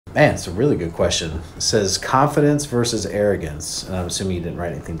Man, it's a really good question. It says confidence versus arrogance. And I'm assuming you didn't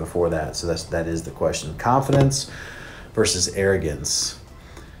write anything before that, so that is the question. Confidence versus arrogance.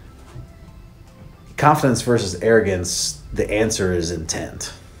 Confidence versus arrogance, the answer is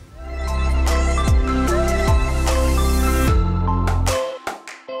intent.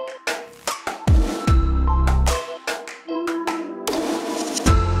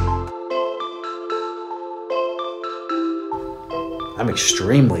 I'm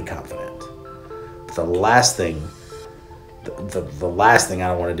extremely confident. But the last thing I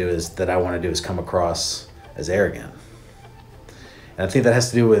don't want to do is come across as arrogant. And I think that has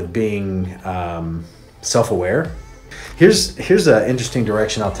to do with being self-aware. Here's an interesting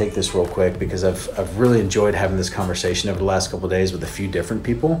direction. I'll take this real quick because I've really enjoyed having this conversation over the last couple of days with a few different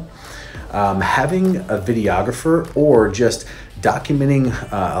people. Having a videographer or just documenting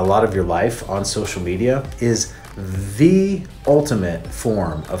a lot of your life on social media is the ultimate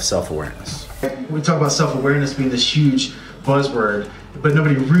form of self-awareness. We talk about self-awareness being this huge buzzword, but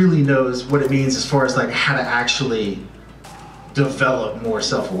nobody really knows what it means as far as like how to actually develop more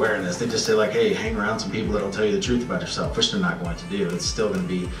self-awareness. They just say like, hey, hang around some people that'll tell you the truth about yourself, which they're not going to do. It's still going to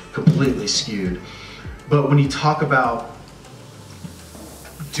be completely skewed. But when you talk about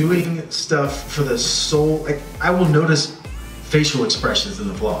doing stuff for the soul, like I will notice facial expressions in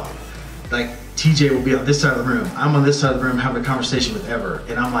the vlog. Like TJ will be on this side of the room, I'm on this side of the room having a conversation with Ever,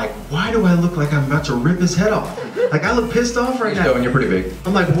 and I'm like, why do I look like I'm about to rip his head off? Like I look pissed off right now. And you're pretty big.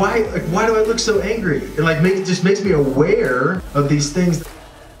 I'm like, why do I look so angry? And like, it just makes me aware of these things.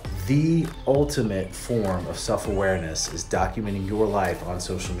 The ultimate form of self-awareness is documenting your life on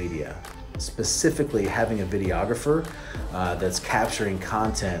social media. Specifically having a videographer that's capturing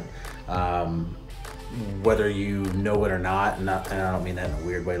content, whether you know it or not, and I don't mean that in a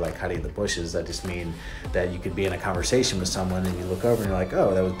weird way like hiding in the bushes. I just mean that you could be in a conversation with someone and you look over and you're like,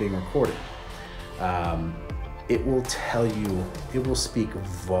 oh, that was being recorded. It will tell you, it will speak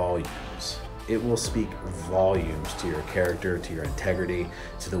volumes. It will speak volumes to your character, to your integrity,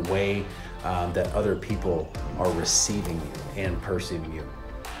 to the way that other people are receiving you and perceiving you.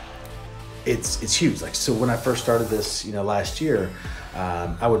 It's huge. Like, so when I first started this, last year,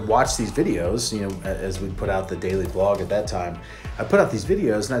 I would watch these videos, as we put out the daily vlog at that time. I put out these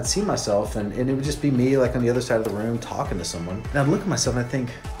videos and I'd see myself and it would just be me like on the other side of the room talking to someone. And I'd look at myself and I'd think,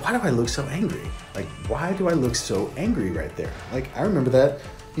 why do I look so angry? Like, why do I look so angry right there? Like, I remember that,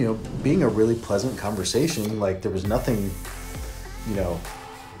 being a really pleasant conversation. Like there was nothing,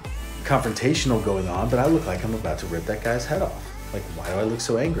 confrontational going on, but I look like I'm about to rip that guy's head off. Like, why do I look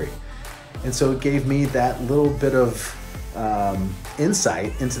so angry? And so it gave me that little bit of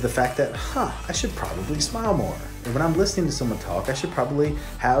insight into the fact that, I should probably smile more. And when I'm listening to someone talk, I should probably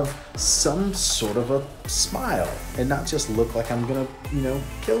have some sort of a smile and not just look like I'm gonna,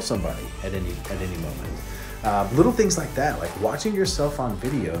 kill somebody at any moment. Little things like that, like watching yourself on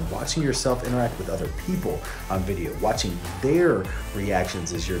video and watching yourself interact with other people on video, watching their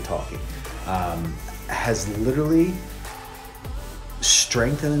reactions as you're talking, has literally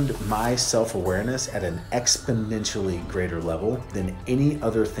strengthened my self-awareness at an exponentially greater level than any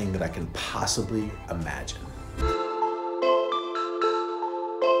other thing that I can possibly imagine.